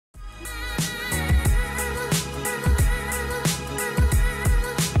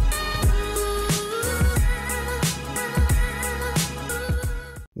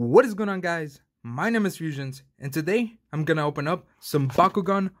What is going on, guys? My name is FuZzionZ, and today I'm gonna open up some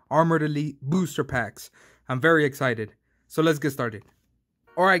Bakugan Armored Elite booster packs. I'm very excited, so let's get started.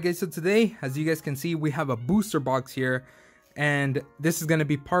 Alright guys, so today, as you guys can see, we have a booster box here, and this is gonna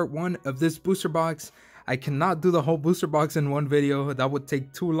be part 1 of this booster box. I cannot do the whole booster box in one video. That would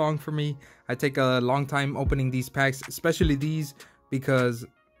take too long for me. I take a long time opening these packs, especially these, because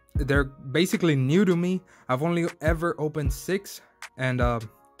they're basically new to me. I've only ever opened 6, and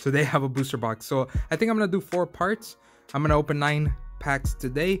today I have a booster box. So I think I'm gonna do 4 parts. I'm gonna open 9 packs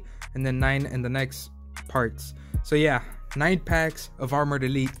today, and then 9 in the next parts. So yeah, 9 packs of Armored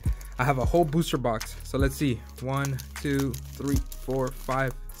Elite. I have a whole booster box. So let's see. 1, 2, 3, 4,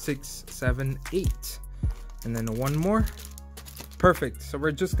 5, 6, 7, 8. And then one more. Perfect. So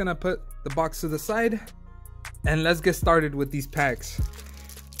we're just gonna put the box to the side, and let's get started with these packs.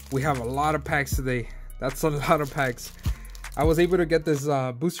 We have a lot of packs today. That's a lot of packs. I was able to get this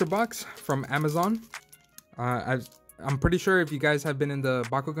booster box from Amazon. I'm pretty sure if you guys have been in the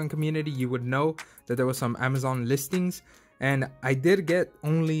Bakugan community, you would know that there was some Amazon listings. And I did get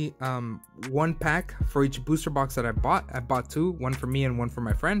only 1 pack for each booster box that I bought. I bought 2, one for me and one for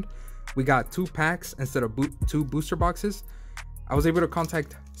my friend. We got 2 packs instead of 2 booster boxes. I was able to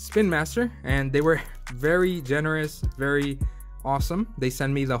contact Spin Master, and they were very generous, very awesome. They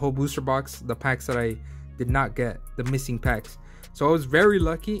sent me the whole booster box, the packs that I did not get, the missing packs. So I was very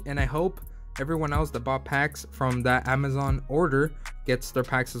lucky, and I hope everyone else that bought packs from that Amazon order gets their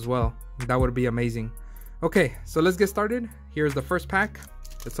packs as well. That would be amazing. Okay, so let's get started. Here's the first pack.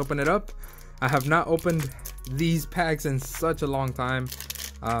 Let's open it up. I have not opened these packs in such a long time.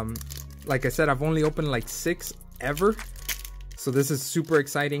 Like I said, I've only opened like 6 ever. So this is super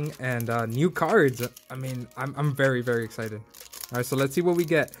exciting, and new cards. I mean, I'm very, very excited. All right, so let's see what we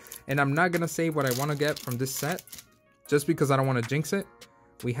get. And I'm not gonna say what I want to get from this set, just because I don't want to jinx it.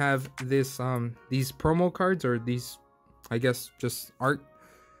 We have this these promo cards, or these, I guess, just art.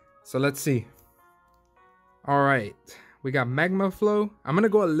 So let's see. All right, we got Magma Flow. I'm gonna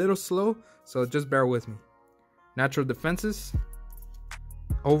go a little slow, so just bear with me. Natural Defenses,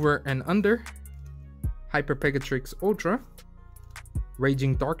 Over and Under, Hyper Pegatrix Ultra,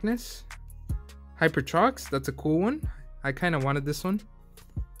 Raging Darkness, Hypertrox. That's a cool one. I kind of wanted this one.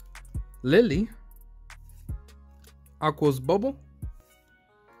 Lily, Aqua's Bubble,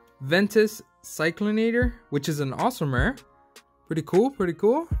 Ventus Cyclonator, which is an awesome rare. Pretty cool, pretty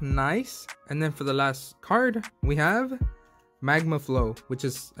cool. Nice. And then for the last card, we have Magma Flow, which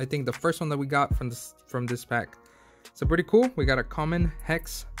is, I think, the first one that we got from this pack. So pretty cool. We got a common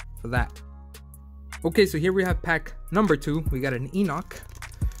hex for that. Okay, so here we have pack number 2. We got an Enoch.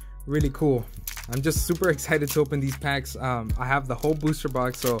 Really cool. I'm just super excited to open these packs. I have the whole booster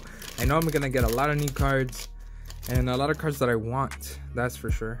box, so I know I'm gonna get a lot of new cards and a lot of cards that I want. That's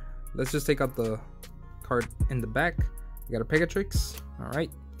for sure. Let's just take out the card in the back. We got a Pegatrix. All right.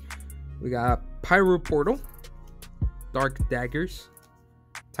 We got Pyro Portal, Dark Daggers,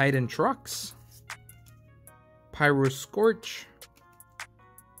 Titan Trucks, Pyro Scorch,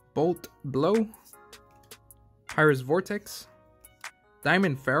 Bolt Blow, Pyrus Vortex,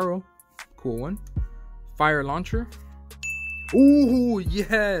 Diamond Pharaoh, cool one, Fire Launcher. Ooh,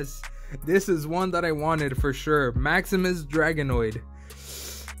 yes, this is one that I wanted for sure. Maximus Dragonoid.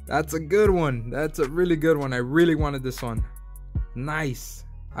 That's a good one. That's a really good one. I really wanted this one. Nice.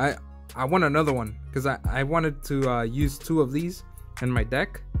 I want another one, because I wanted to use 2 of these in my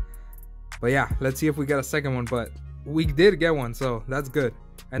deck. But yeah, let's see if we get a second one. But we did get one, so that's good.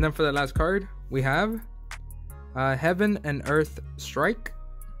 And then for the last card, we have Heaven and Earth Strike.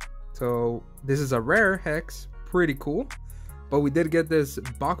 So this is a rare hex. Pretty cool. But we did get this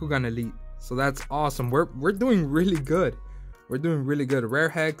Bakugan Elite, so that's awesome. We're doing really good. We're doing really good. Rare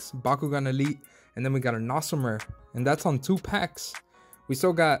hex, Bakugan Elite, and then we got an awesome rare, and that's on 2 packs. We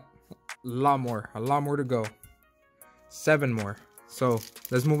still got a lot more to go. 7 more. So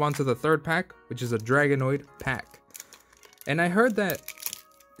let's move on to the 3rd pack, which is a Dragonoid pack. And I heard that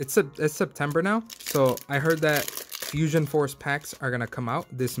it's September now, so I heard that Fusion Force packs are gonna come out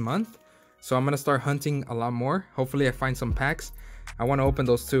this month. So I'm gonna start hunting a lot more. Hopefully I find some packs. I want to open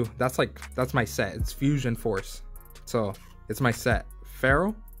those too. That's my set. It's Fusion Force, so it's my set.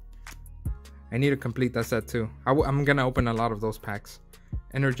 Pharaoh, I need to complete that set too. I'm gonna open a lot of those packs.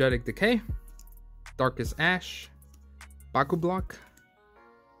 Energetic Decay, Darkest Ash, Baku Block,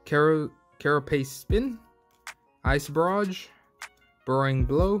 Carapace Spin, Ice Barrage, Burrowing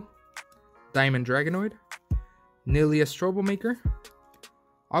Blow, Diamond Dragonoid, Nilius Troublemaker,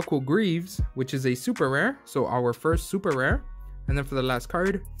 Aqua Greaves, which is a super rare, so our first super rare. And then for the last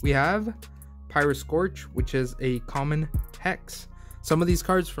card, we have Pyro Scorch, which is a common hex. Some of these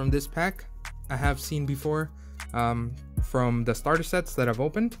cards from this pack I have seen before from the starter sets that I've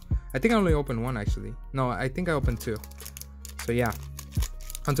opened. I think I only opened one actually. No, I think I opened two. So yeah,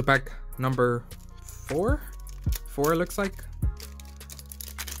 on to pack number 4. 4 it looks like.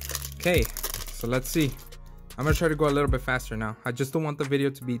 Okay, so let's see. I'm gonna try to go a little bit faster now. I just don't want the video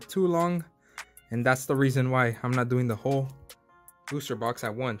to be too long, and that's the reason why I'm not doing the whole booster box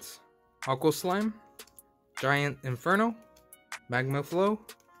at once. Aqua Slime, Giant Inferno, Magma Flow,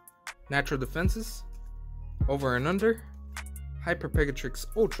 Natural Defenses, Over and Under, Hyper Pegatrix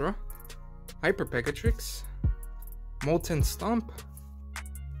Ultra, Hyper Pegatrix, Molten Stomp.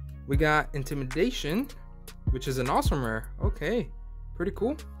 We got Intimidation, which is an awesome rare. Okay, pretty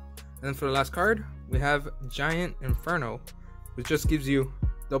cool. And then for the last card, we have Giant Inferno, which just gives you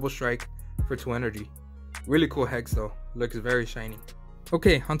double strike for 2 energy. Really cool hex though, looks very shiny.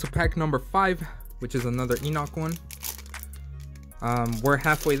 Okay, on to pack number 5, which is another Enoch one. We're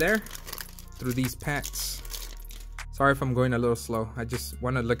halfway there through these packs. Sorry if I'm going a little slow, I just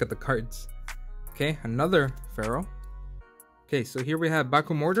want to look at the cards. Okay, another Pharaoh. Okay, so here we have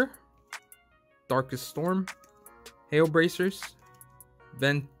Baku Mortar, Darkest Storm, Hail Bracers,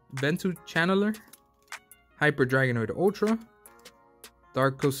 Ventu Channeler, Hyper Dragonoid Ultra,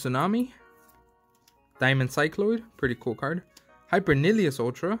 Dark Coast Tsunami, Diamond Cycloid, pretty cool card, Hyper Nilius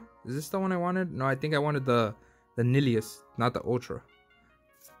Ultra. Is this the one I wanted? No, I think I wanted the Nilius, not the Ultra.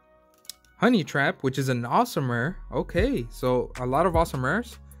 Honey Trap, which is an awesome rare. Okay, so a lot of awesome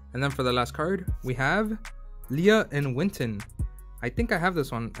rares. And then for the last card, we have Leah and Winton. I think I have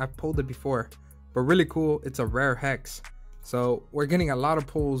this one. I've pulled it before, but really cool. It's a rare hex. So we're getting a lot of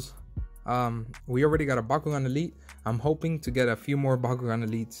pulls. We already got a Bakugan Elite. I'm hoping to get a few more Bakugan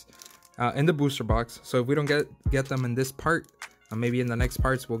Elites in the booster box. So if we don't get them in this part, maybe in the next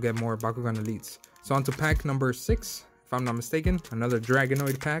parts we'll get more Bakugan Elites. So on to pack number 6, if I'm not mistaken, another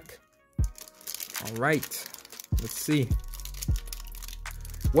Dragonoid pack. All right, let's see.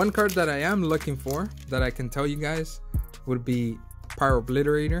 One card that I am looking for that I can tell you guys would be Pyro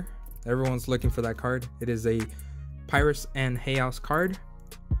Obliterator. Everyone's looking for that card. It is a Pyrus and Chaos card.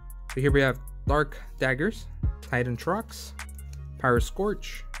 So here we have Dark Daggers, Titan Trox, Pyrus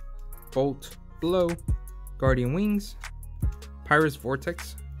Scorch, Bolt Blow, Guardian Wings, Pyrus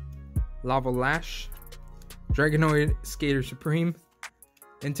Vortex, Lava Lash, Dragonoid Skater Supreme,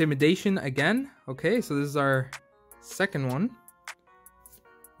 Intimidation again. Okay, so this is our second one.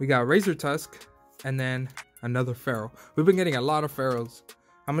 We got Razor Tusk, and then another Pharaoh. We've been getting a lot of Pharaohs.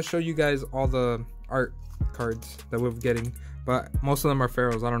 I'm gonna show you guys all the art cards that we're getting, but most of them are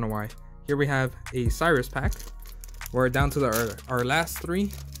Pharaohs. I don't know why. Here we have a Cyrus pack. We're down to our last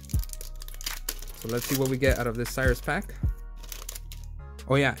 3. So let's see what we get out of this Cyrus pack.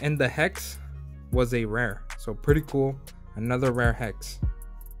 Oh yeah, and the hex was a rare, so pretty cool. Another rare hex,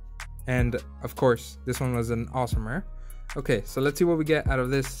 and of course this one was an awesome rare. Okay, so let's see what we get out of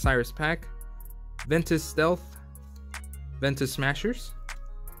this Cyrus pack. Ventus Stealth, Ventus Smashers,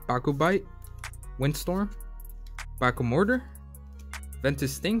 Baku Bite, Windstorm, Baku Mortar,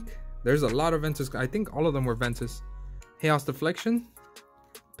 Ventus Stink. There's a lot of Ventus. I think all of them were Ventus. Chaos Deflection,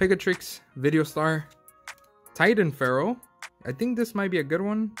 Pegatrix, Video Star, Titan Pharaoh. I think this might be a good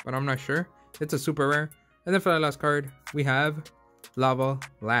one, but I'm not sure. It's a super rare. And then for the last card, we have Lava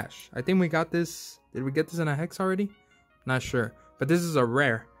Lash. I think we got this. Did we get this in a hex already? Not sure. But this is a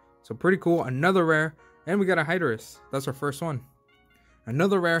rare. So pretty cool. Another rare. And we got a Hydrus. That's our first one.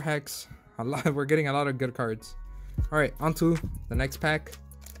 Another rare hex. We're getting a lot of good cards. Alright, on to the next pack.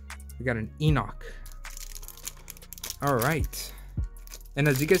 We got an Enoch. Alright. And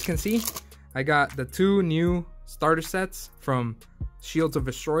as you guys can see, I got the 2 new starter sets from Shields of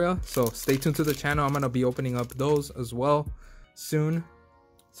Vestroya. So stay tuned to the channel. I'm going to be opening up those as well soon.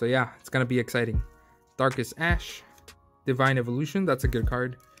 So yeah, it's going to be exciting. Darkest Ash, Divine Evolution. That's a good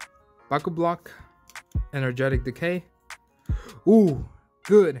card. Baku Block, Energetic Decay. Ooh,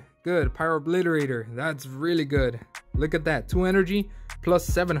 good. Pyro Obliterator. That's really good. Look at that. 2 energy plus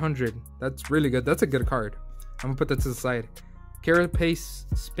 700. That's really good. That's a good card. I'm going to put that to the side. Carapace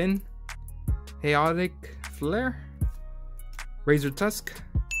Spin, Chaotic Flare, Razor Tusk.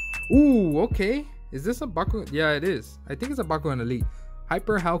 Ooh, okay. Is this a Baku? Yeah, it is. I think it's a Bakugan Elite.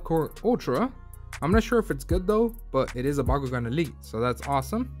 Hyper Halcor Ultra. I'm not sure if it's good though, but it is a Bakugan Elite, so that's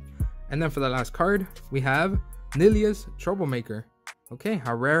awesome. And then for the last card, we have Nilius Troublemaker. Okay,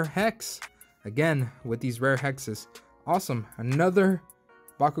 a rare hex. Again, with these rare hexes. Awesome. Another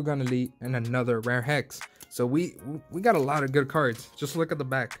Bakugan Elite and another rare hex. So we got a lot of good cards. Just look at the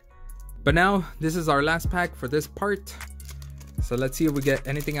back. But now, this is our last pack for this part. So let's see if we get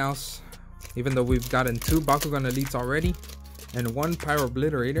anything else. Even though we've gotten 2 Bakugan Elites already. and 1 Pyro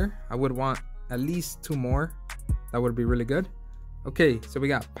Obliterator. I would want at least 2 more. That would be really good. Okay, so we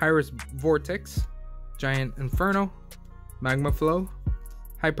got Pyrus Vortex, Giant Inferno, Magma Flow,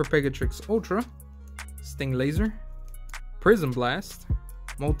 Hyper Pegatrix Ultra, Sting Laser, Prism Blast,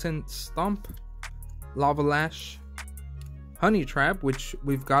 Molten Stomp, Lava Lash, Honey Trap, which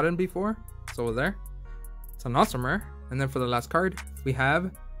we've gotten before. It's over there. It's an awesome rare. And then for the last card, we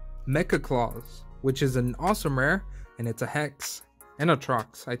have Mecha Claws, which is an awesome rare, and it's a Hex and a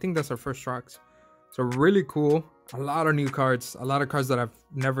Trox. I think that's our first Trox. So really cool. A lot of new cards, a lot of cards that I've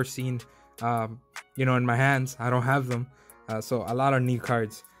never seen, you know, in my hands. I don't have them. So a lot of new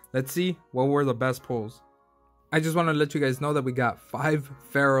cards. Let's see what were the best pulls. I just want to let you guys know that we got 5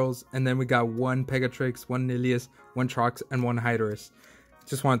 Pharaohs, and then we got 1 Pegatrix, 1 Nilius, 1 Trox, and 1 Hydorus.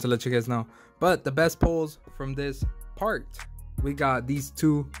 Just wanted to let you guys know. But the best pulls from this part, we got these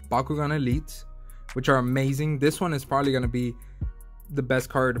 2 Bakugan Elites, which are amazing. This one is probably going to be the best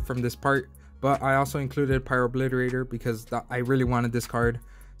card from this part, but I also included Pyro Obliterator because I really wanted this card.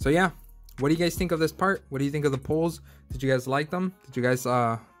 So yeah, what do you guys think of this part? What do you think of the pulls? Did you guys like them? Did you guys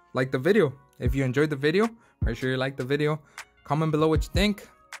like the video? If you enjoyed the video, make sure you like the video, comment below what you think,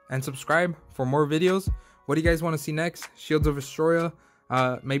 and subscribe for more videos. What do you guys want to see next? Shields of Astroya,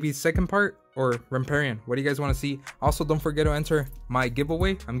 maybe second part, or Remparian? What do you guys want to see? Also, don't forget to enter my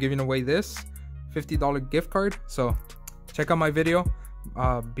giveaway. I'm giving away this $50 gift card, so check out my video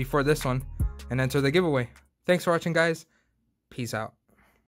before this one and enter the giveaway. Thanks for watching, guys. Peace out.